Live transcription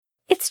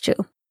It's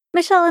true.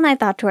 Michelle and I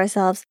thought to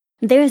ourselves,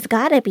 there's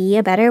gotta be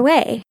a better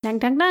way. Dun,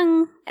 dun,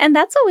 dun. And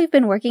that's what we've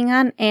been working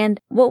on. And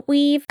what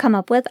we've come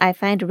up with, I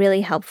find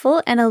really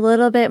helpful and a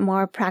little bit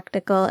more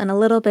practical and a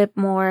little bit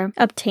more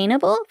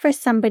obtainable for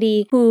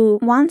somebody who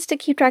wants to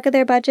keep track of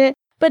their budget,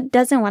 but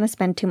doesn't want to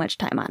spend too much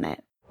time on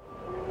it.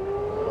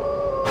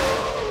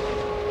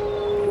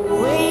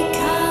 Wake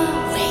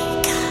up,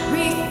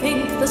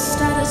 rethink the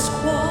status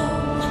quo.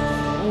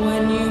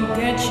 When you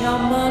get your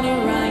money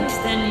right,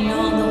 then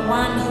you're the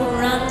one who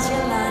runs your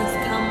life.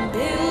 Come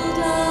build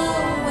a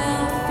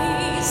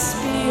wealthy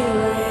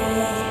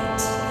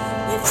spirit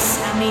with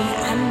Sammy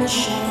and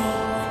Michelle.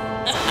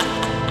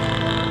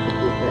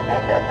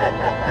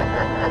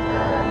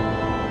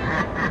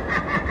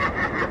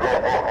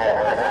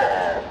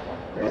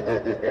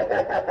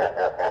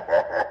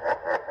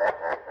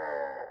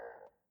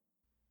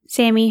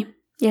 Sammy,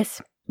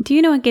 Yes, do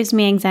you know what gives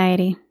me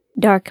anxiety?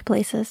 dark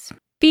places.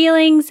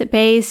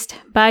 Feelings-based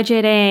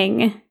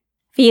budgeting.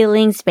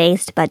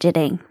 Feelings-based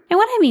budgeting. And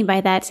what I mean by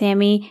that,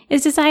 Sammy,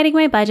 is deciding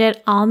my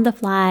budget on the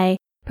fly,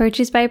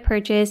 purchase by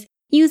purchase,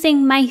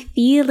 using my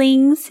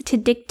feelings to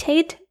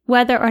dictate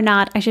whether or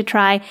not I should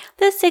try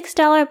the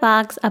 $6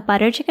 box of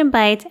butter chicken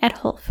bites at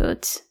Whole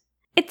Foods.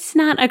 It's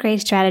not a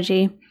great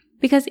strategy,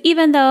 because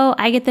even though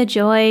I get the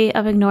joy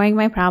of ignoring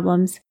my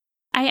problems,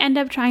 I end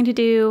up trying to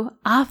do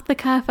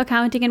off-the-cuff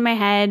accounting in my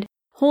head,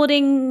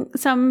 holding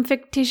some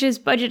fictitious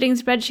budgeting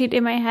spreadsheet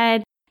in my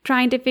head,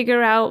 trying to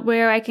figure out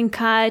where I can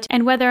cut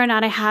and whether or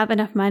not I have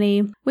enough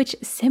money, which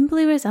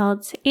simply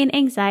results in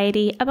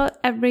anxiety about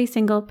every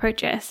single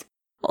purchase.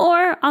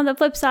 Or on the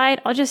flip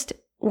side, I'll just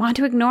want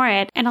to ignore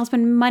it and I'll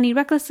spend money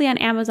recklessly on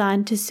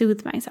Amazon to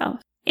soothe myself.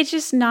 It's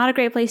just not a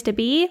great place to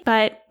be,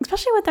 but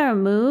especially with our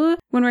move,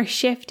 when we're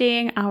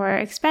shifting our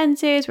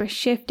expenses, we're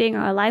shifting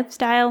our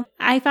lifestyle,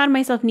 I found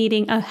myself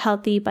needing a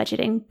healthy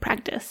budgeting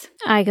practice.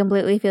 I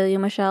completely feel you,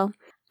 Michelle.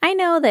 I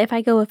know that if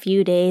I go a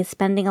few days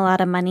spending a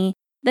lot of money,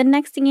 the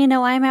next thing you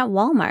know, I'm at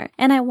Walmart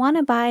and I want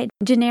to buy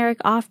generic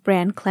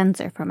off-brand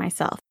cleanser for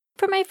myself,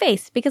 for my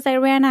face, because I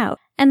ran out.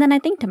 And then I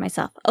think to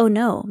myself, oh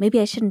no, maybe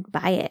I shouldn't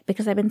buy it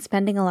because I've been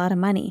spending a lot of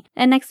money.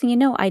 And next thing you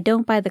know, I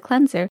don't buy the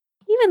cleanser,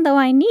 even though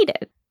I need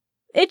it.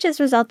 It just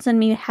results in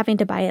me having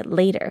to buy it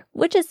later,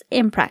 which is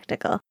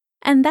impractical.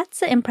 And that's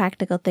the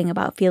impractical thing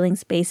about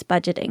feelings-based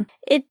budgeting.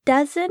 It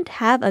doesn't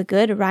have a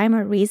good rhyme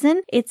or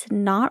reason. It's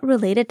not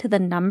related to the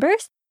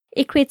numbers.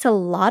 It creates a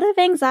lot of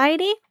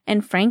anxiety,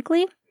 and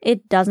frankly,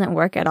 it doesn't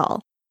work at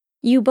all.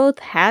 You both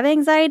have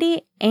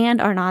anxiety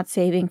and are not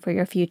saving for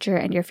your future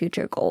and your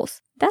future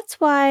goals. That's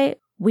why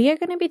we are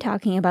going to be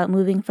talking about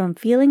moving from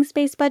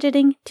feelings-based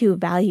budgeting to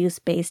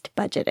values-based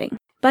budgeting.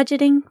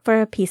 Budgeting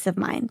for a peace of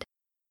mind.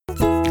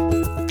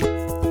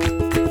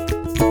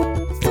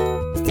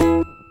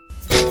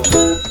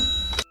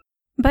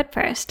 But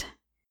first,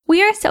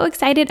 we are so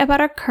excited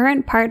about our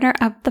current partner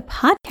of the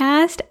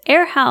podcast,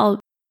 AirHelp.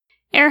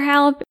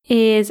 AirHelp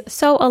is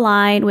so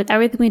aligned with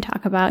everything we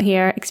talk about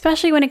here,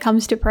 especially when it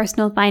comes to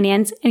personal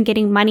finance and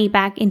getting money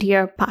back into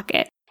your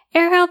pocket.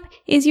 AirHelp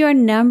is your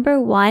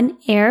 #1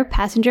 air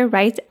passenger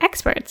rights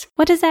experts.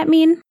 What does that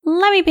mean?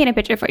 Let me paint a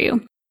picture for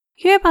you.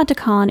 You're about to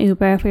call an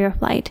Uber for your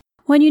flight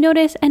when you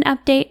notice an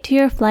update to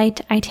your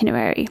flight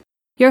itinerary.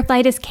 Your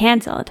flight is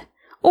canceled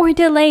or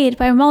delayed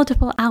by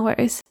multiple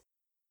hours.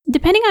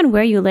 Depending on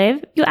where you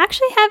live, you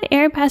actually have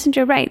air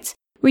passenger rights,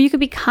 where you could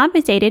be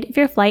compensated if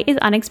your flight is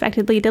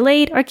unexpectedly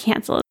delayed or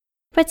canceled.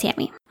 But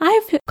Sammy,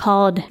 I've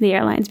called the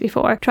airlines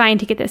before trying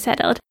to get this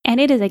settled,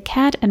 and it is a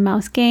cat and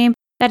mouse game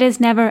that is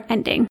never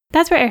ending.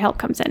 That's where AirHelp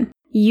comes in.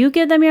 You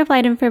give them your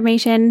flight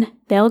information,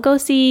 they'll go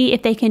see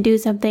if they can do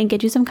something,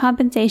 get you some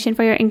compensation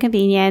for your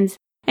inconvenience,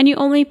 and you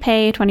only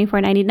pay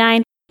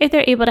 $24.99 if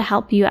they're able to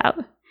help you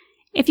out.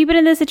 If you've been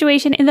in this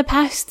situation in the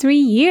past 3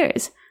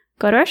 years,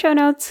 go to our show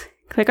notes,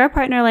 click our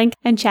partner link,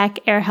 and check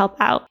AirHelp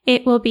out.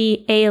 It will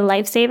be a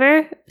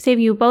lifesaver, save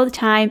you both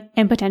time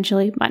and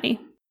potentially money.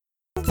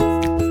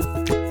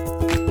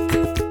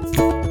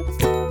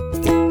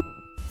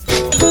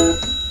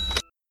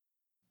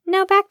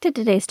 Now back to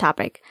today's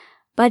topic,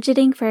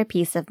 budgeting for a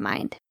peace of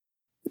mind.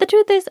 The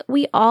truth is,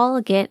 we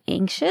all get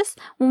anxious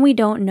when we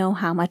don't know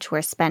how much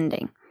we're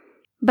spending.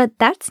 But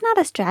that's not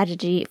a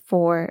strategy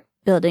for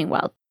building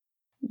wealth.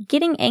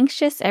 Getting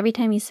anxious every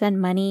time you spend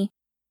money,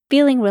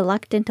 feeling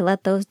reluctant to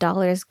let those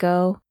dollars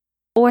go,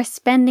 or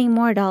spending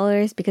more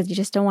dollars because you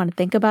just don't want to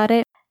think about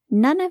it,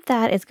 none of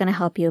that is going to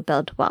help you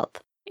build wealth.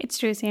 It's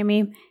true,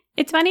 Sammy.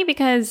 It's funny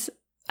because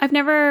I've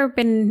never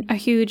been a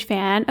huge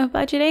fan of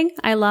budgeting.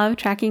 I love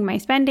tracking my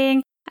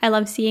spending. I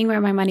love seeing where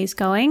my money's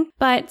going.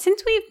 But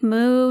since we've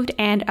moved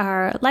and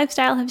our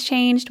lifestyle has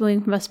changed,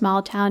 moving from a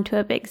small town to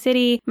a big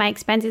city, my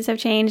expenses have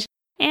changed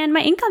and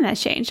my income has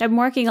changed. I'm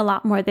working a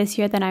lot more this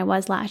year than I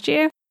was last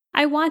year.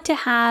 I want to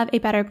have a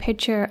better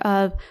picture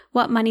of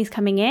what money's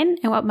coming in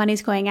and what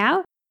money's going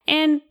out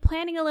and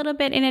planning a little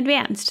bit in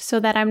advance so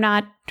that I'm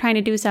not trying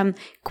to do some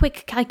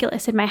quick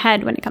calculus in my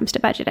head when it comes to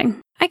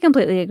budgeting. I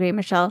completely agree,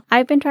 Michelle.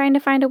 I've been trying to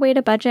find a way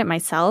to budget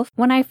myself.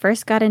 When I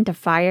first got into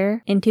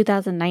FIRE in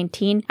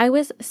 2019, I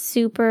was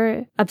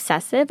super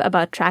obsessive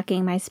about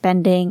tracking my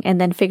spending and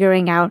then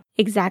figuring out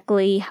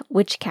exactly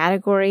which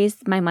categories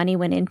my money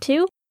went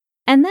into.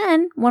 And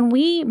then when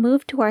we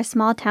moved to our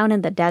small town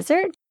in the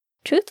desert,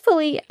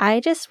 truthfully, I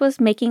just was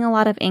making a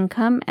lot of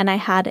income and I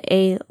had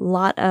a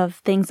lot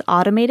of things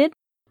automated.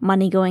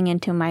 Money going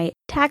into my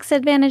tax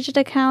advantaged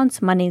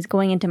accounts, money's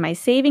going into my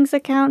savings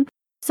account.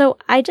 So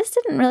I just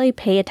didn't really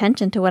pay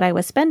attention to what I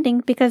was spending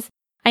because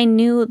I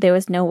knew there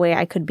was no way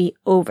I could be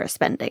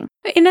overspending.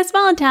 In a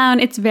small town,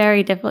 it's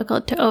very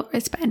difficult to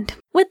overspend.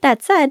 With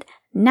that said,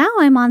 now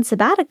I'm on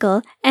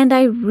sabbatical and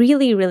I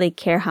really, really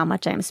care how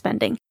much I'm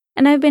spending.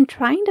 And I've been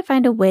trying to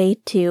find a way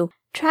to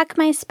track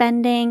my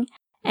spending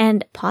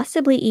and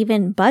possibly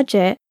even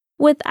budget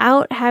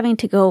without having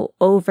to go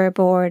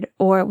overboard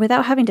or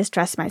without having to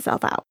stress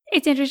myself out.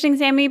 It's interesting,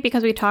 Sammy,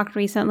 because we talked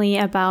recently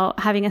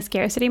about having a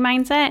scarcity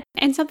mindset.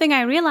 And something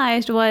I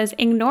realized was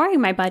ignoring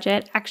my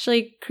budget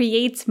actually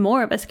creates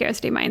more of a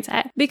scarcity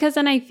mindset. Because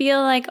then I feel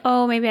like,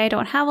 oh, maybe I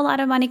don't have a lot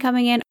of money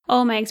coming in.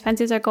 Oh, my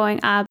expenses are going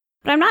up.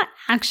 But I'm not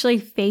actually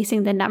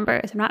facing the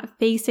numbers. I'm not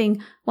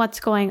facing what's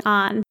going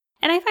on.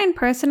 And I find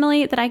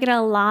personally that I get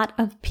a lot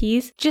of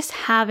peace just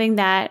having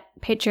that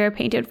picture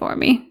painted for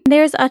me.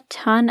 There's a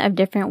ton of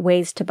different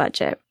ways to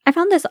budget. I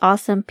found this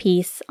awesome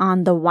piece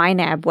on the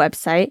YNAB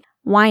website.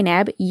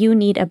 YNAB, You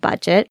Need a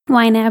Budget.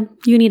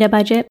 YNAB, You Need a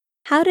Budget.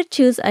 How to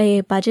Choose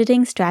a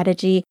Budgeting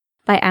Strategy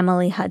by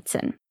Emily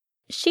Hudson.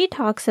 She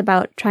talks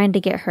about trying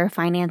to get her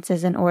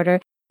finances in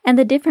order and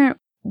the different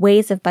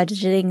ways of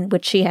budgeting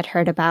which she had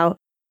heard about.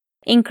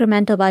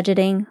 Incremental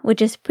budgeting,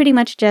 which is pretty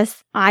much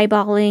just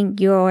eyeballing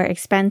your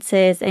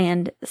expenses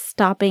and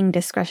stopping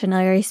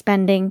discretionary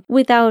spending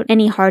without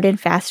any hard and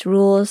fast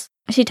rules.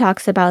 She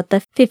talks about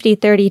the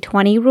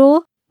 50-30-20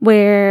 rule,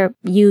 where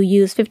you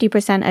use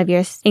 50% of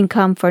your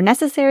income for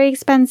necessary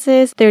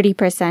expenses,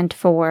 30%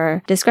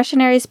 for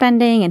discretionary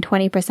spending, and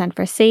 20%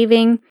 for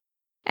saving.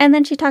 And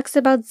then she talks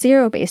about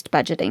zero-based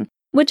budgeting,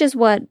 which is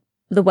what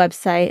the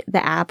website,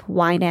 the app,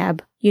 YNAB,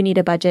 You Need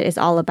a Budget is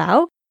all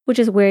about, which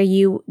is where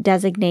you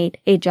designate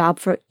a job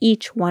for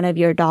each one of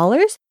your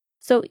dollars.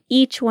 So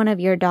each one of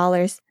your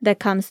dollars that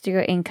comes through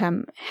your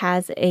income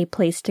has a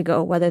place to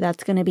go, whether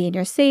that's going to be in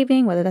your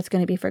saving, whether that's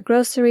going to be for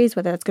groceries,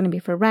 whether that's going to be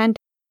for rent.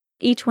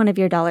 Each one of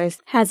your dollars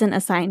has an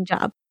assigned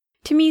job.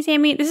 To me,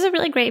 Sammy, this is a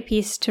really great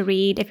piece to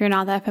read if you're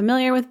not that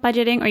familiar with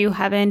budgeting or you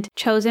haven't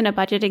chosen a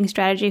budgeting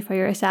strategy for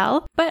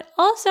yourself. But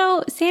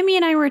also, Sammy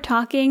and I were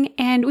talking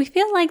and we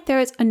feel like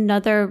there's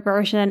another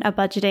version of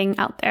budgeting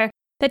out there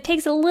that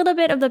takes a little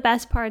bit of the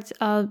best parts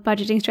of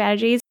budgeting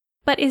strategies,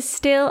 but is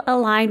still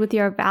aligned with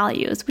your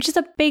values, which is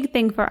a big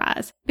thing for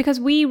us because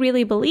we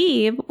really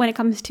believe when it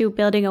comes to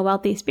building a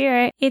wealthy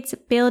spirit, it's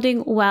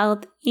building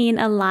wealth in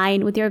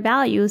line with your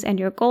values and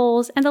your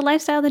goals and the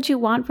lifestyle that you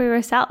want for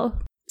yourself.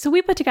 So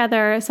we put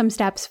together some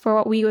steps for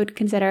what we would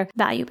consider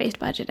value-based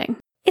budgeting.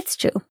 It's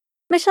true.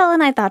 Michelle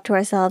and I thought to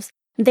ourselves,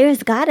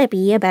 there's gotta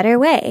be a better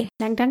way.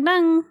 Dang, dang,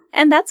 dang.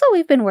 And that's what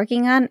we've been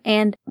working on.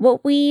 And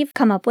what we've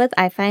come up with,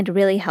 I find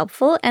really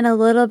helpful and a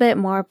little bit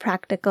more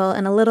practical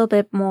and a little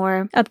bit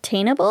more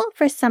obtainable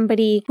for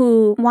somebody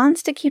who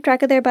wants to keep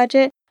track of their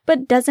budget,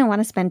 but doesn't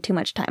want to spend too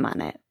much time on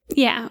it.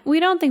 Yeah, we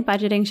don't think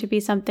budgeting should be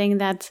something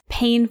that's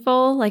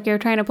painful, like you're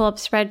trying to pull up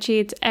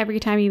spreadsheets every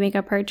time you make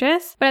a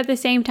purchase. But at the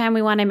same time,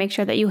 we want to make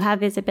sure that you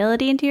have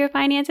visibility into your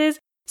finances.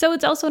 So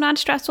it's also not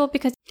stressful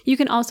because you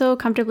can also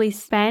comfortably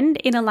spend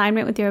in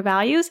alignment with your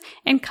values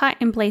and cut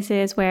in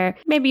places where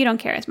maybe you don't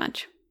care as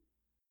much.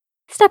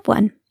 Step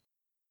 1.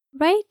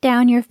 Write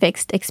down your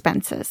fixed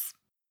expenses.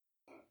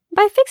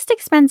 By fixed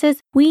expenses,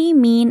 we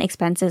mean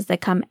expenses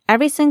that come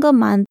every single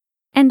month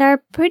and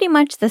are pretty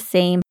much the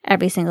same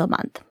every single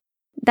month.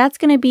 That's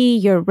going to be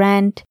your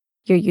rent,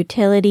 your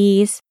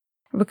utilities,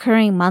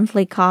 recurring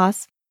monthly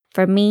costs.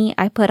 For me,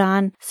 I put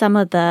on some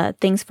of the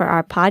things for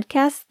our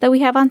podcast that we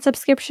have on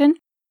subscription.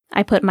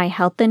 I put my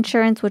health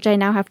insurance, which I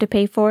now have to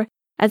pay for,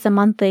 as a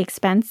monthly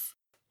expense.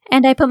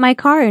 And I put my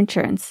car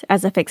insurance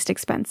as a fixed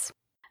expense.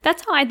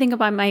 That's how I think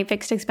about my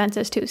fixed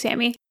expenses too,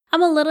 Sammy.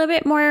 I'm a little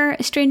bit more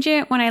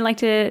stringent when I like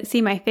to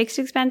see my fixed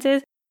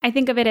expenses. I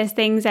think of it as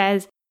things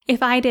as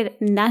if I did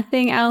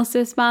nothing else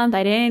this month,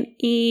 I didn't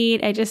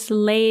eat, I just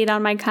laid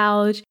on my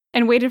couch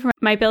and waited for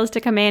my bills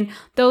to come in,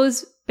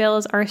 those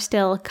bills are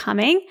still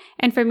coming.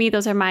 And for me,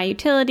 those are my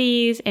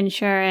utilities,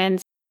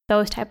 insurance,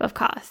 those type of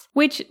costs,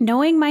 which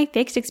knowing my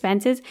fixed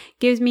expenses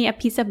gives me a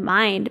peace of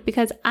mind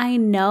because I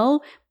know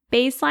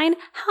baseline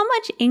how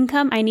much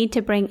income I need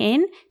to bring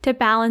in to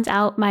balance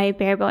out my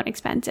bare bone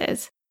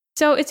expenses.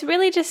 So it's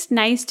really just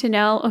nice to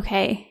know,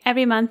 okay,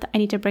 every month I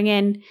need to bring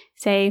in,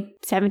 say,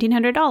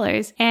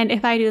 $1,700. And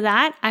if I do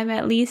that, I'm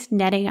at least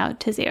netting out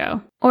to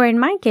zero. Or in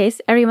my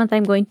case, every month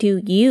I'm going to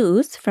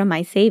use from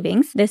my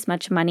savings this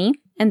much money,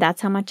 and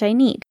that's how much I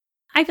need.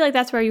 I feel like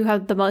that's where you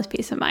have the most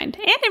peace of mind.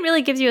 And it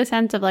really gives you a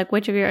sense of like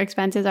which of your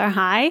expenses are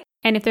high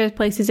and if there's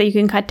places that you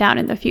can cut down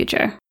in the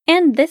future.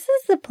 And this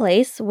is the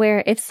place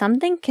where if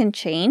something can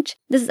change,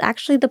 this is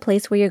actually the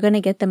place where you're going to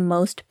get the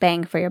most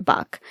bang for your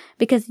buck.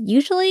 Because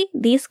usually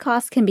these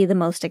costs can be the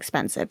most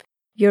expensive.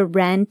 Your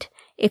rent,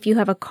 if you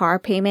have a car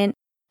payment,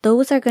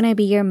 those are going to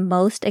be your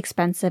most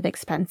expensive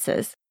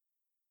expenses.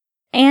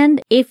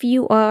 And if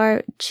you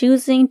are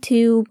choosing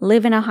to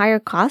live in a higher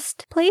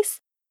cost place,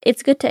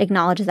 it's good to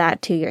acknowledge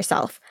that to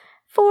yourself.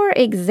 For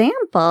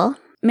example,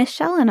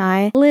 Michelle and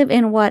I live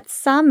in what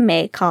some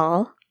may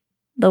call,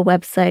 the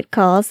website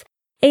calls,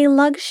 a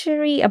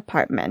luxury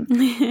apartment.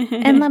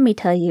 And let me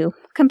tell you,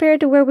 compared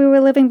to where we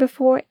were living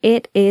before,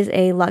 it is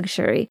a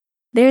luxury.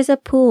 There's a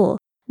pool.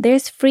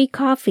 There's free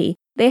coffee.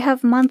 They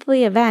have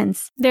monthly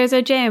events. There's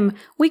a gym.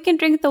 We can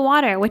drink the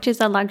water, which is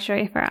a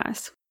luxury for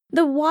us.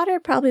 The water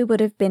probably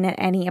would have been at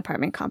any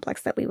apartment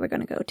complex that we were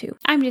going to go to.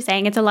 I'm just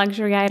saying it's a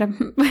luxury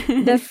item.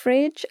 The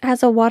fridge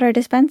has a water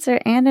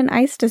dispenser and an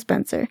ice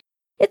dispenser.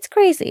 It's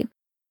crazy.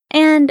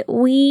 And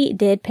we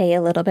did pay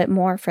a little bit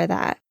more for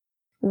that.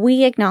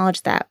 We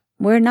acknowledge that.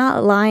 We're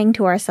not lying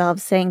to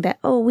ourselves saying that,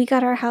 oh, we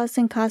got our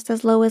housing cost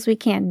as low as we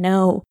can.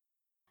 No.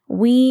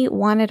 We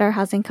wanted our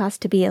housing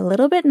cost to be a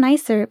little bit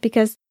nicer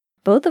because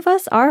both of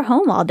us are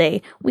home all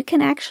day. We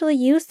can actually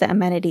use the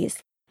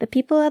amenities. The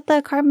people at the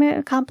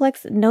apartment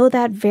complex know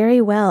that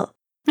very well.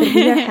 But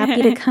we are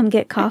happy to come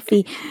get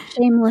coffee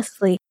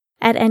shamelessly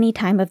at any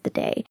time of the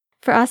day.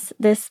 For us,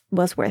 this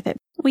was worth it.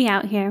 We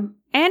out here.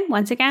 And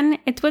once again,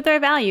 it's with our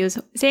values.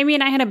 Sammy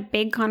and I had a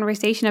big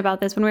conversation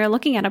about this when we were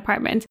looking at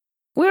apartments.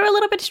 We were a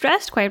little bit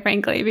stressed, quite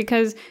frankly,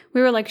 because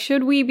we were like,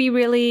 should we be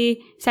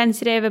really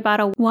sensitive about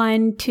a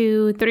 $100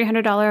 to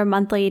 $300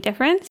 monthly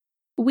difference?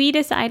 We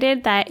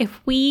decided that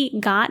if we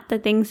got the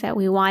things that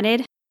we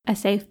wanted, a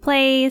safe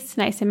place,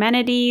 nice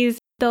amenities,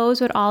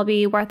 those would all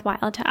be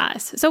worthwhile to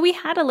us. So we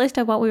had a list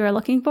of what we were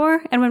looking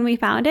for, and when we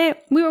found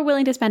it, we were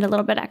willing to spend a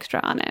little bit extra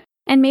on it.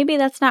 And maybe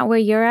that's not where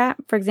you're at.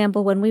 For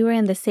example, when we were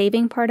in the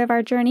saving part of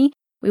our journey,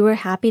 we were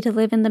happy to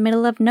live in the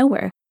middle of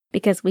nowhere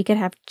because we could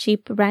have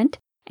cheap rent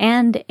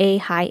and a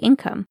high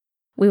income.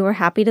 We were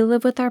happy to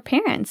live with our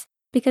parents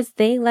because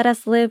they let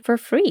us live for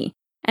free,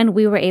 and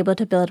we were able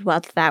to build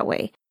wealth that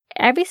way.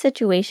 Every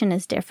situation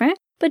is different,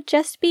 but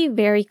just be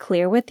very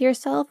clear with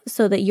yourself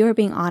so that you're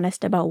being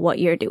honest about what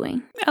you're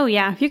doing. Oh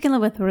yeah, if you can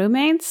live with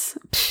roommates,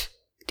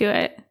 do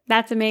it.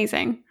 That's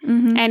amazing.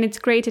 Mm-hmm. And it's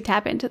great to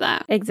tap into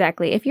that.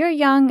 Exactly. If you're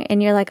young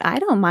and you're like, I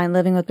don't mind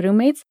living with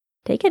roommates,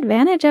 take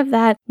advantage of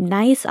that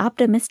nice,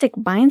 optimistic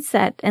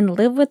mindset and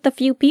live with a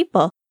few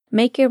people.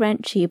 Make your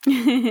rent cheap.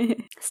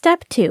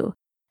 Step 2,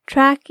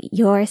 track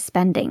your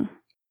spending.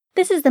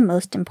 This is the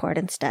most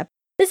important step.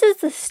 This is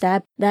the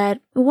step that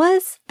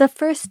was the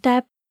first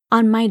step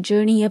on my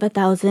journey of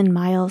 1,000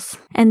 miles,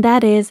 and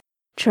that is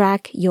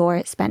track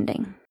your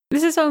spending.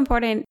 This is so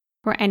important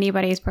for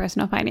anybody's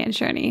personal finance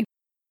journey.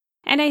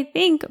 And I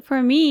think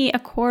for me, a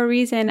core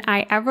reason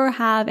I ever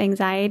have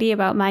anxiety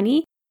about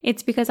money,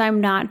 it's because I'm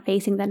not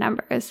facing the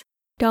numbers.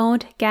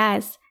 Don't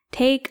guess.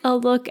 Take a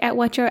look at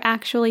what you're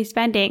actually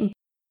spending.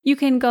 You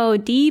can go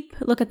deep,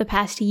 look at the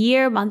past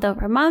year, month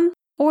over month,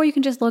 or you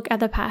can just look at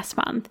the past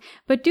month.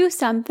 But do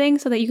something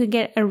so that you can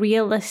get a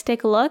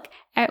realistic look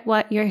at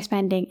what your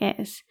spending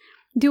is.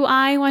 Do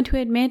I want to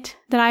admit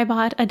that I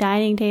bought a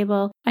dining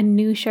table, a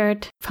new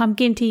shirt,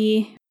 pumpkin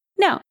tea?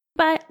 No,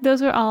 but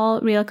those were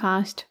all real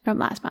cost from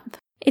last month.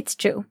 It's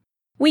true.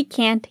 We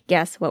can't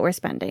guess what we're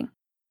spending.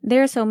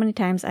 There are so many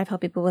times I've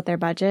helped people with their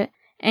budget,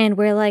 and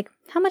we're like,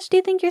 how much do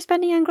you think you're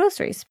spending on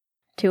groceries?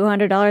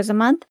 $200 a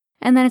month?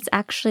 And then it's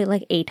actually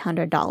like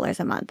 $800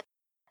 a month.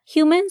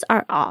 Humans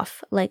are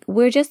off. Like,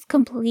 we're just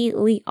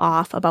completely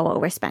off about what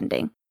we're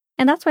spending.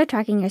 And that's why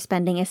tracking your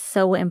spending is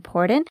so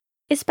important,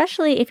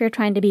 especially if you're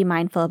trying to be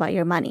mindful about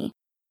your money.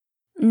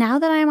 Now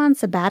that I'm on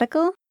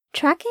sabbatical,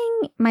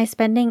 tracking my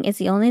spending is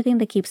the only thing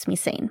that keeps me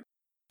sane.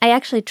 I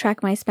actually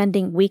track my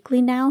spending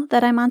weekly now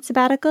that I'm on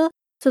sabbatical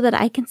so that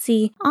I can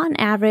see, on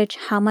average,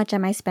 how much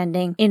am I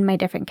spending in my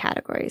different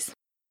categories.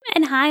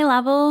 And high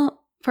level,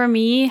 for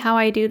me, how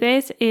I do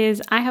this is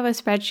I have a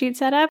spreadsheet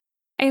set up.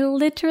 I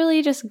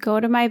literally just go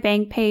to my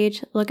bank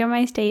page, look at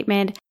my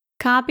statement,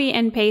 copy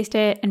and paste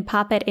it, and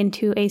pop it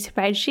into a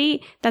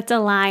spreadsheet that's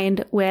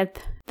aligned with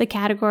the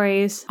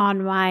categories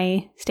on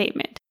my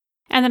statement.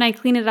 And then I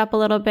clean it up a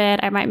little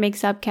bit. I might make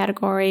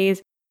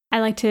subcategories.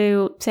 I like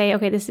to say,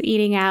 okay, this is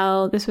eating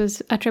out. This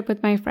was a trip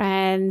with my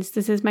friends.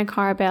 This is my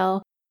car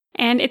bill.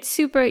 And it's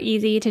super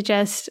easy to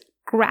just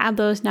grab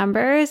those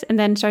numbers and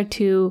then start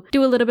to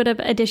do a little bit of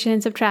addition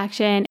and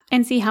subtraction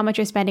and see how much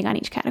you're spending on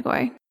each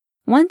category.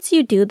 Once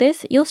you do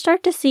this, you'll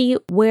start to see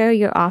where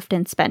you're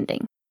often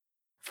spending.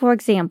 For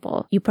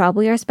example, you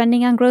probably are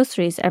spending on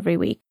groceries every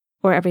week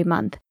or every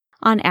month.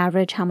 On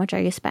average, how much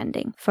are you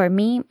spending? For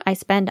me, I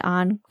spend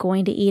on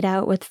going to eat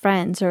out with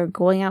friends or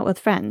going out with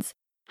friends.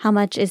 How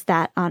much is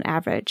that on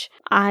average?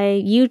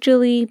 I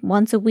usually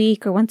once a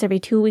week or once every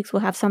 2 weeks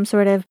will have some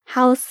sort of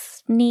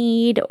house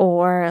need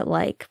or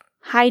like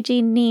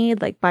hygiene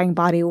need, like buying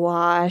body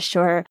wash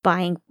or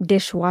buying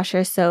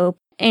dishwasher soap.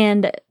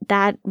 And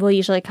that will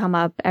usually come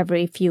up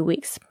every few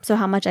weeks. So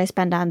how much I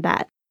spend on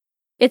that.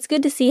 It's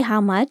good to see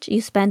how much you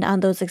spend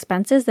on those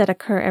expenses that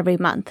occur every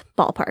month,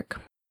 ballpark.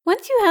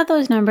 Once you have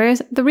those numbers,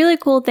 the really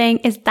cool thing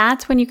is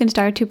that's when you can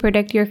start to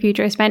predict your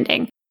future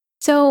spending.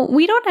 So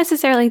we don't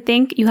necessarily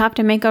think you have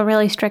to make a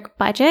really strict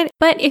budget,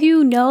 but if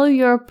you know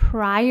your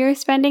prior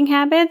spending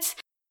habits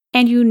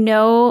and you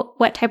know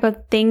what type of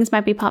things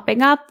might be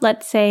popping up,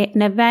 let's say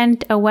an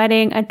event, a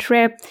wedding, a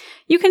trip,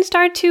 you can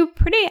start to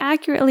pretty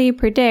accurately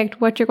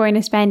predict what you're going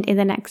to spend in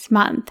the next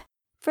month.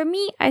 For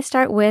me, I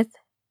start with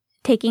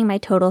taking my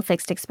total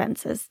fixed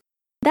expenses.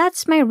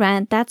 That's my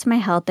rent, that's my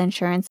health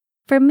insurance.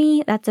 For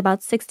me, that's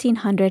about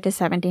 $1,600 to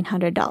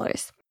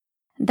 $1,700.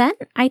 Then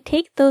I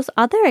take those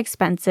other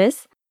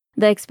expenses,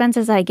 the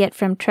expenses I get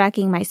from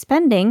tracking my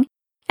spending,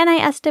 and I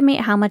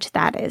estimate how much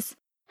that is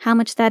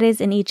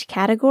in each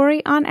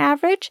category on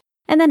average,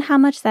 and then how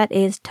much that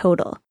is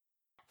total.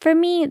 For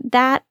me,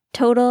 that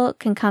total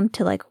can come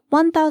to like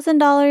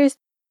 $1,000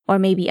 or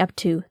maybe up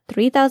to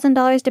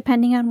 $3,000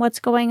 depending on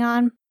what's going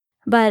on.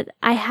 But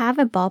I have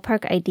a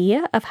ballpark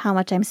idea of how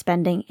much I'm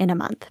spending in a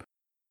month.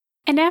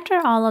 And after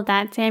all of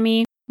that,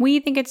 Sammy, we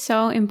think it's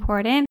so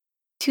important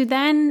to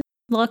then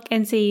look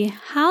and see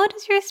how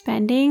does your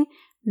spending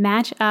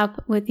match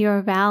up with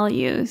your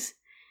values.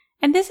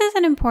 And this is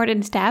an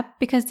important step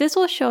because this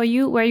will show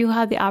you where you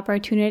have the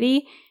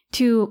opportunity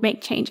to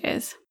make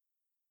changes.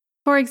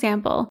 For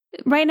example,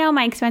 right now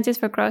my expenses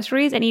for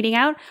groceries and eating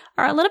out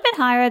are a little bit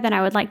higher than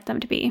I would like them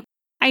to be.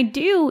 I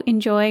do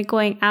enjoy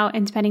going out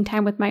and spending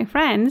time with my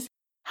friends.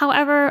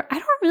 However, I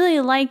don't really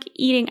like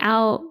eating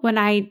out when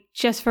I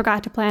just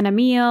forgot to plan a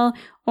meal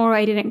or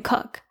I didn't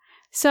cook.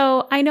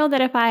 So I know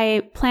that if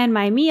I plan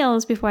my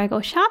meals before I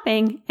go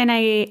shopping and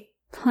I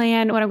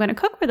plan what I'm going to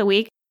cook for the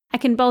week, I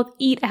can both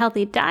eat a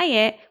healthy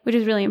diet, which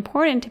is really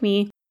important to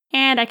me,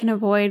 and I can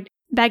avoid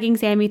begging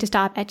Sammy to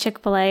stop at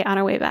Chick-fil-A on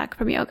our way back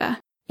from yoga.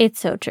 It's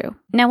so true.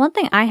 Now, one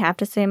thing I have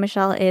to say,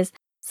 Michelle, is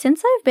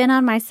since I've been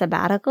on my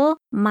sabbatical,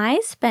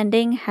 my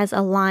spending has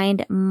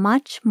aligned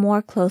much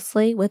more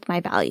closely with my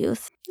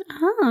values.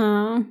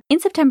 Oh. In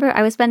September,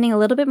 I was spending a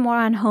little bit more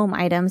on home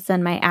items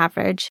than my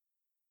average,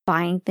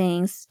 buying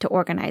things to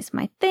organize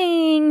my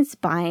things,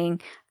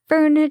 buying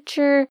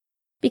furniture.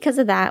 Because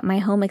of that, my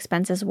home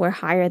expenses were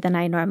higher than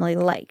I normally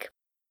like.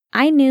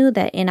 I knew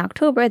that in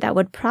October that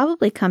would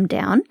probably come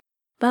down,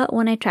 but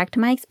when I tracked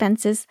my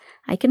expenses,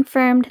 I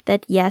confirmed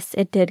that yes,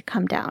 it did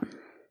come down.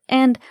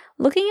 And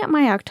looking at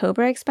my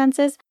October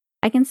expenses,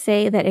 I can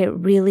say that it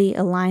really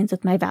aligns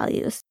with my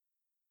values.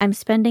 I'm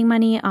spending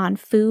money on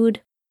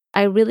food.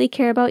 I really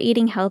care about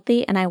eating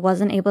healthy, and I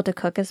wasn't able to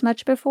cook as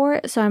much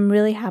before, so I'm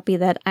really happy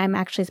that I'm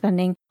actually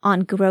spending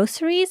on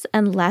groceries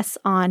and less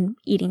on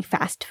eating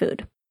fast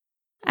food.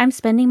 I'm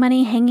spending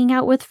money hanging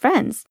out with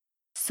friends.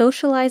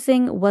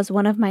 Socializing was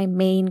one of my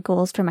main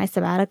goals for my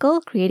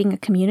sabbatical, creating a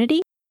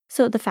community.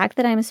 So the fact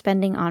that I'm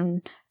spending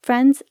on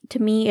friends,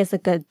 to me, is a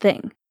good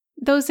thing.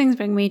 Those things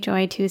bring me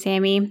joy too,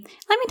 Sammy.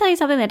 Let me tell you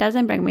something that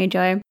doesn't bring me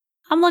joy.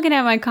 I'm looking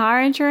at my car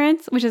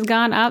insurance, which has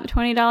gone up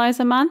 $20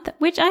 a month,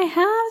 which I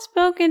have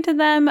spoken to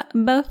them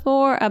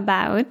before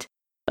about,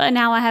 but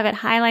now I have it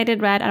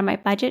highlighted red on my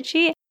budget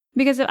sheet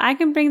because if I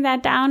can bring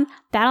that down,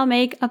 that'll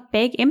make a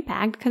big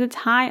impact because it's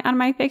high on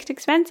my fixed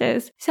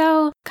expenses.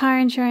 So, car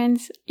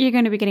insurance, you're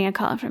going to be getting a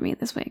call from me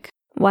this week.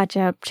 Watch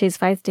out, she's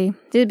feisty.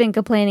 She's been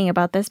complaining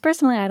about this.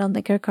 Personally, I don't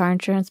think her car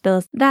insurance bill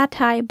is that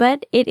high,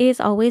 but it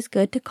is always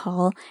good to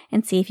call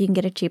and see if you can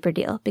get a cheaper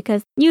deal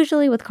because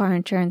usually with car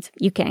insurance,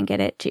 you can get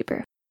it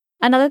cheaper.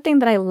 Another thing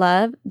that I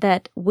love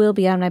that will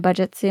be on my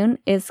budget soon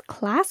is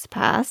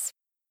ClassPass.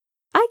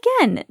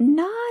 Again,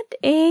 not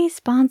a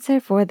sponsor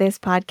for this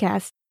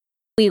podcast.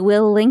 We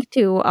will link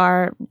to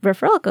our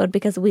referral code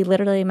because we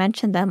literally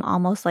mention them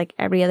almost like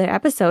every other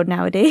episode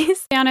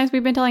nowadays. To be honest,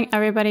 we've been telling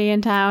everybody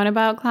in town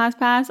about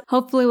ClassPass.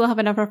 Hopefully we'll have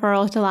enough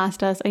referrals to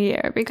last us a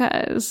year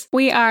because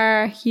we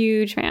are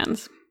huge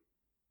fans.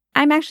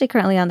 I'm actually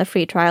currently on the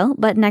free trial,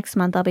 but next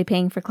month I'll be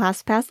paying for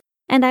ClassPass,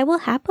 and I will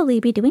happily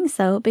be doing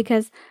so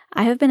because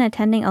I have been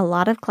attending a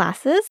lot of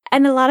classes,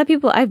 and a lot of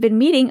people I've been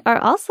meeting are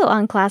also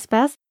on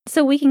ClassPass,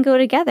 so we can go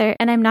together,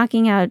 and I'm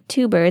knocking out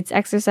two birds,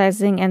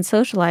 exercising and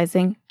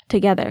socializing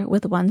together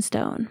with one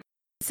stone.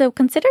 So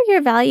consider your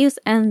values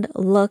and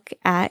look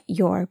at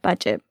your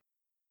budget.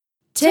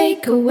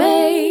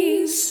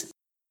 Takeaways.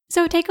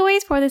 So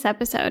takeaways for this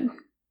episode.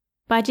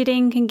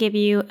 Budgeting can give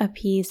you a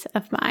peace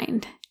of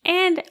mind.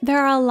 And there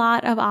are a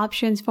lot of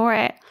options for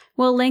it.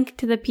 We'll link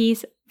to the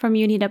piece from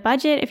You Need a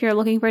Budget if you're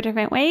looking for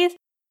different ways.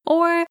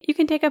 Or you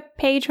can take a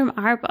page from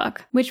our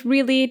book, which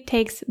really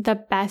takes the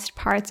best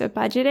parts of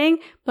budgeting,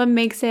 but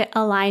makes it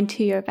aligned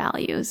to your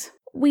values.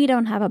 We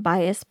don't have a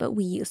bias, but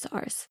we use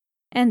ours.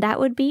 And that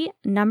would be,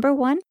 number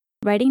one,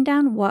 writing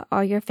down what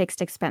are your fixed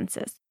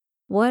expenses.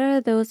 What are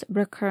those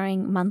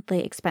recurring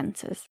monthly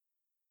expenses?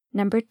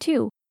 Number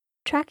two,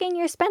 tracking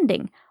your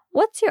spending.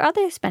 What's your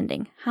other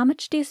spending? How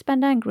much do you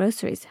spend on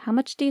groceries? How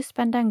much do you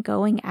spend on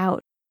going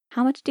out?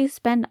 How much do you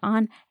spend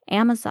on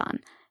Amazon?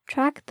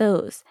 Track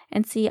those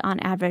and see on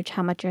average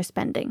how much you're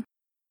spending.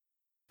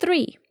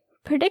 3,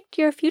 predict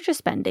your future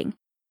spending.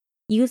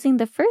 using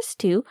the first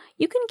two,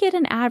 you can get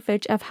an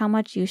average of how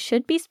much you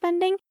should be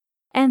spending.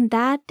 And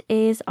that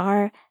is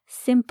our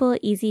simple,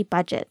 easy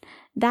budget.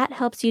 That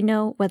helps you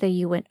know whether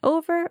you went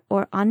over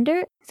or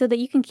under so that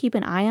you can keep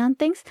an eye on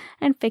things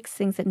and fix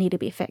things that need to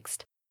be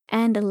fixed.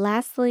 And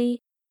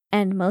lastly,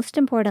 and most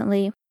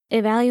importantly,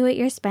 evaluate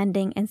your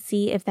spending and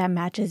see if that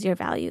matches your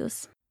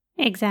values.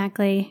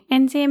 Exactly.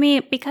 And Sammy,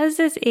 because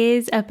this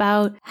is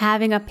about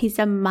having a peace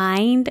of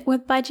mind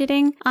with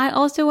budgeting, I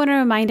also want to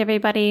remind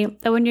everybody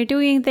that when you're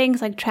doing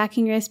things like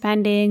tracking your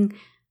spending,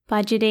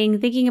 budgeting,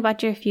 thinking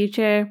about your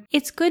future,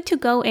 it's good to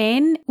go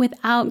in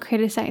without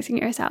criticizing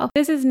yourself.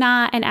 This is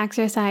not an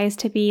exercise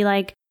to be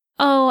like,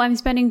 oh, I'm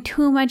spending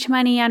too much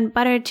money on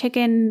buttered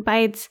chicken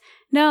bites.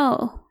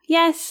 No.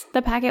 Yes,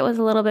 the packet was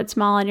a little bit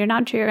small and you're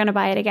not sure you're going to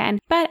buy it again,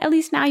 but at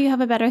least now you have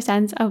a better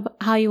sense of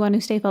how you want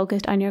to stay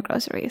focused on your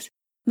groceries.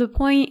 The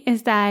point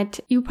is that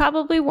you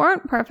probably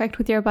weren't perfect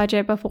with your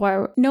budget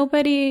before.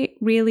 Nobody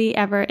really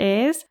ever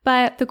is,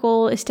 but the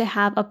goal is to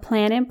have a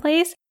plan in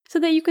place so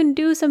that you can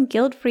do some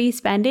guilt-free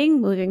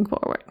spending moving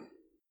forward.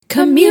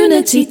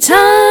 Community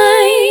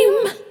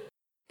time!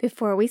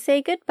 Before we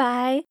say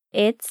goodbye,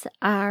 it's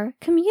our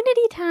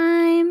community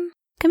time.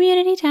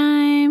 Community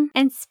time.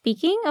 And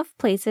speaking of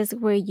places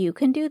where you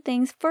can do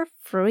things for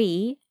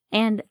free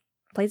and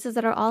places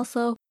that are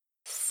also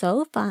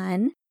so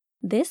fun,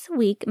 this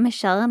week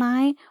Michelle and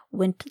I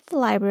went to the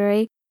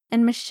library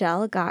and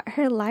Michelle got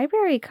her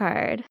library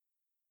card.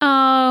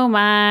 Oh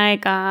my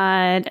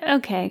God.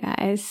 Okay,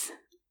 guys.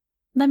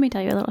 Let me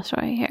tell you a little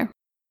story here.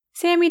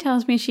 Sammy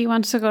tells me she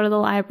wants to go to the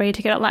library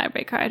to get a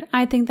library card.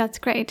 I think that's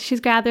great. She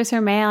gathers her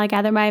mail. I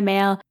gather my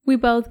mail. We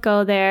both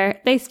go there.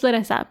 They split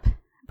us up.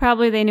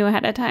 Probably they knew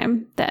ahead of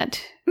time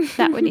that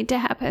would need to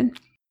happen.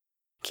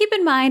 Keep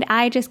in mind,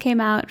 I just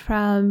came out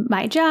from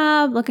my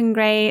job, looking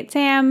great.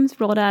 Sam's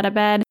rolled out of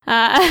bed.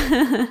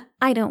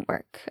 I don't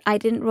work. I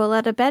didn't roll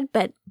out of bed,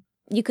 but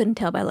you couldn't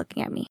tell by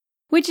looking at me.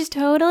 Which is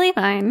totally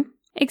fine.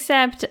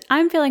 Except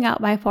I'm filling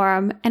out my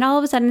form, and all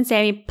of a sudden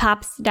Sammy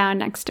pops down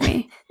next to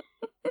me.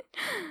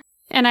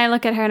 And I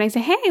look at her and I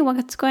say, hey,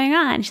 what's going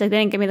on? She's like, they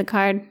didn't give me the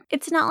card.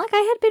 It's not like I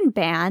had been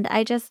banned.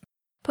 I just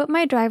put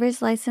my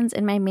driver's license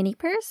in my mini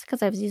purse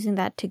because I was using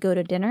that to go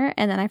to dinner,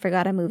 and then I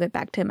forgot to move it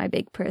back to my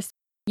big purse.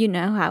 You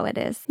know how it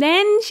is.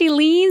 Then she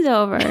leans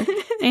over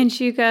and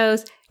she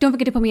goes, don't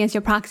forget to put me as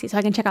your proxy so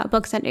I can check out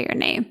books under your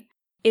name.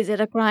 Is it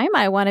a crime?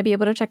 I want to be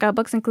able to check out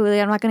books, and clearly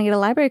I'm not going to get a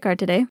library card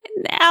today.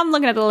 I'm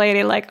looking at the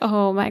lady like,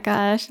 oh my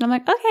gosh. And I'm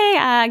like,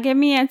 okay, give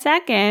me a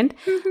second.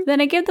 Then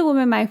I give the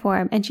woman my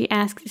form and she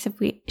asks if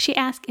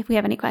we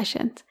have any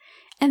questions.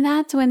 And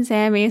that's when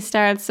Sammy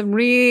starts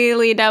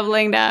really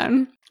doubling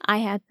down. I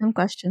had some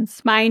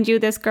questions. Mind you,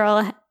 this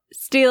girl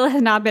still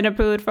has not been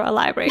approved for a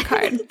library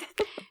card.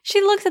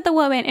 She looks at the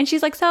woman and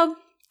she's like, so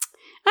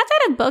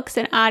outside of books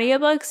and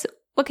audiobooks,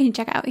 what can you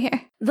check out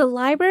here? The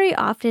library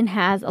often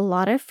has a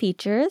lot of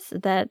features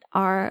that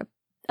are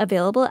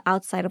available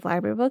outside of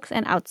library books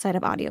and outside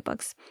of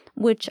audiobooks,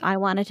 which I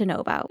wanted to know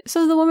about.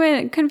 So the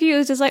woman,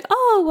 confused, is like,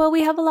 oh, well,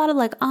 we have a lot of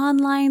like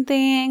online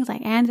things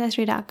like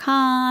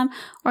Ancestry.com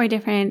or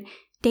different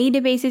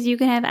databases you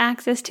can have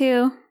access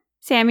to.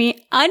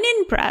 Sammy,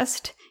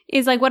 unimpressed,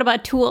 is like, what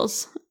about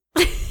tools?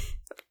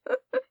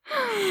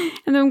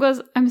 And then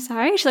goes, I'm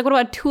sorry? She's like, what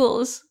about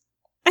tools?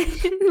 And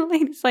the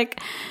lady's like,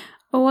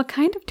 well, what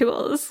kind of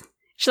tools?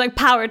 She's like,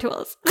 power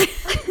tools.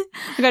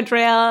 Like a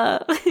drill.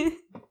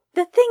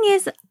 The thing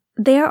is,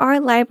 there are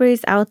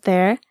libraries out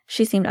there.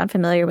 She seemed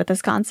unfamiliar with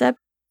this concept,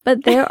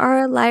 but there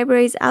are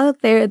libraries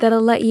out there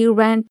that'll let you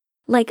rent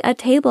like a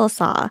table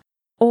saw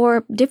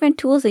or different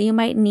tools that you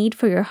might need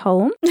for your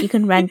home. You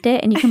can rent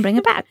it and you can bring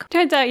it back.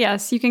 Turns out,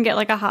 yes, you can get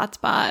like a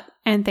hotspot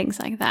and things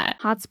like that.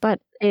 Hotspot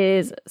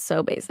is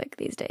so basic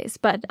these days,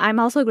 but I'm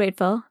also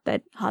grateful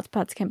that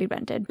hotspots can be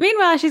rented.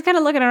 Meanwhile, she's kind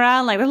of looking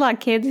around like, there's a lot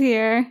of kids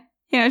here.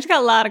 You know, she's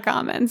got a lot of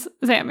comments,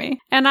 Sammy.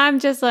 And I'm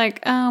just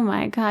like, oh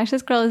my gosh,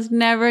 this girl is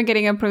never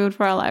getting approved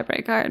for a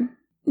library card.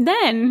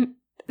 Then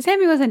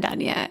Sammy wasn't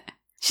done yet.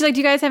 She's like, do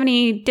you guys have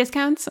any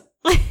discounts?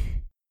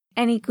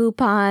 Any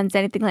coupons,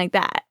 anything like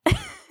that.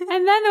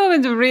 And then the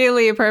woman's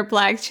really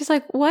perplexed. She's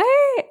like,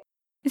 what?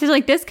 It's just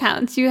like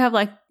discounts. You have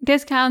like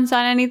discounts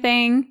on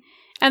anything?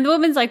 And the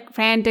woman's like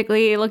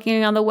frantically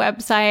looking on the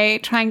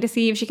website, trying to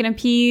see if she can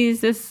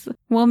appease this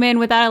woman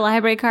without a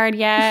library card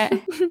yet.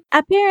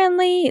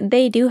 Apparently,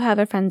 they do have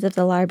a Friends of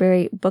the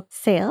Library book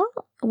sale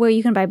where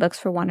you can buy books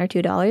for $1 or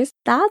 $2.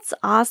 That's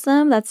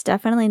awesome. That's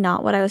definitely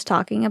not what I was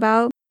talking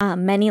about.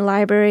 Many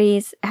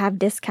libraries have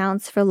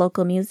discounts for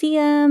local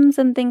museums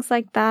and things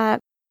like that.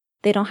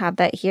 They don't have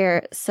that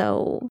here.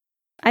 So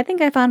I think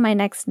I found my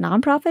next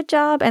nonprofit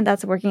job, and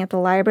that's working at the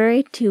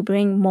library to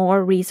bring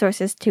more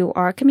resources to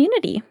our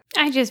community.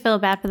 I just feel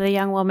bad for the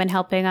young woman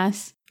helping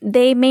us.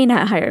 They may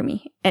not hire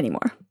me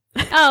anymore.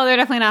 Oh, they're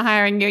definitely not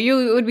hiring you.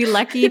 You would be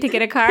lucky to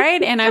get a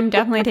card, and I'm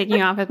definitely taking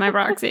you off as my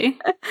proxy.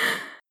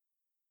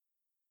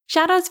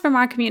 Shoutouts from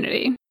our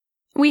community.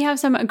 We have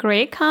some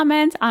great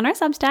comments on our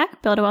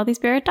Substack,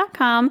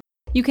 buildawealthyspirit.com.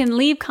 You can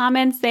leave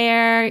comments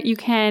there. You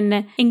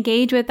can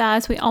engage with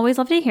us. We always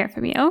love to hear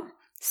from you.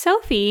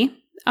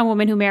 Sophie a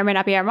woman who may or may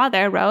not be our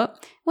mother, wrote,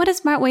 "What a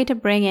smart way to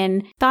bring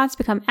in thoughts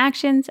become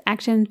actions,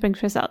 actions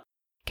brings results.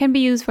 Can be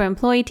used for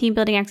employee team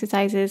building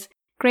exercises.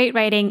 Great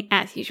writing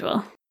as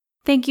usual."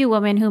 Thank you,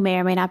 woman who may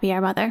or may not be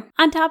our mother.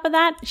 On top of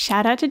that,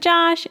 shout out to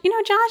Josh.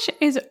 Josh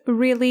is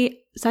really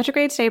such a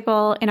great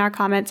staple in our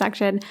comment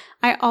section.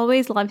 I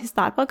always love his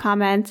thoughtful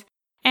comments.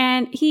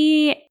 And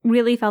he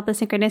really felt the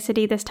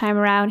synchronicity this time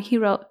around. He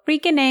wrote,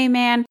 "Freaking A,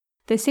 man.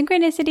 The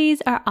synchronicities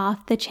are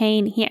off the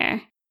chain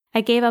here.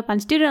 I gave up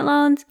on student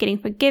loans, getting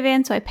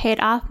forgiven, so I paid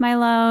off my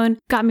loan.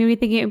 Got me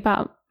rethinking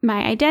about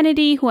my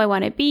identity, who I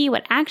want to be,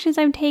 what actions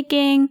I'm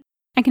taking.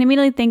 I can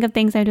immediately think of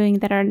things I'm doing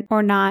that are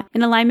or not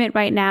in alignment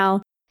right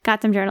now.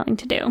 Got some journaling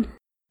to do."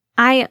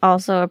 I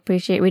also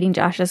appreciate reading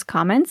Josh's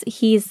comments.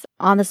 He's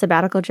on the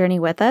sabbatical journey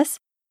with us.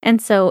 And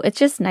so it's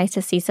just nice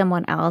to see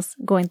someone else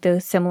going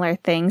through similar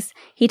things.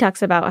 He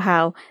talks about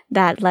how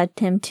that led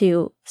him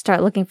to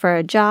start looking for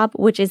a job,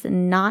 which is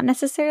not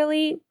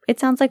necessarily, it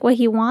sounds like, what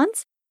he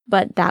wants,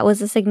 but that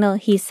was a signal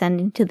he's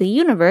sending to the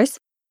universe,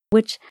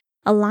 which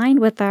aligned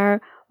with our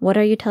 "What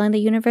Are You Telling the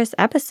Universe"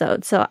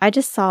 episode. So I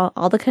just saw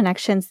all the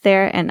connections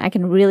there, and I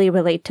can really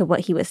relate to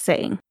what he was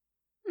saying.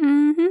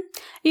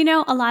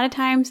 A lot of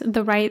times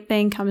the right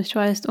thing comes to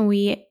us when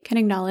we can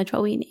acknowledge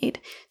what we need.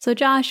 So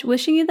Josh,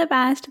 wishing you the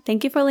best.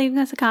 Thank you for leaving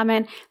us a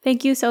comment.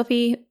 Thank you,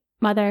 Sophie,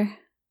 mother.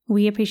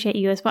 We appreciate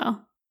you as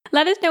well.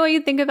 Let us know what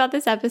you think about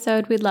this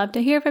episode. We'd love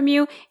to hear from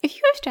you. If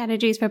you have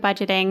strategies for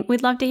budgeting,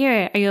 we'd love to hear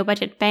it. Are you a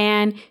budget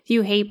fan? Do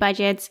you hate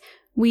budgets?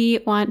 We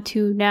want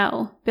to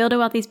know.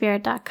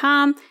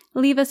 BuildAWealthySpirit.com.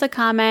 Leave us a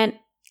comment.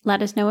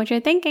 Let us know what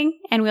you're thinking,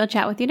 and we'll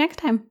chat with you next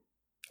time.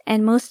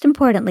 And most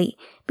importantly,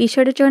 be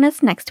sure to join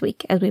us next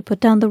week as we put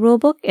down the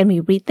rulebook and we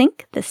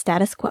rethink the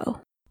status quo.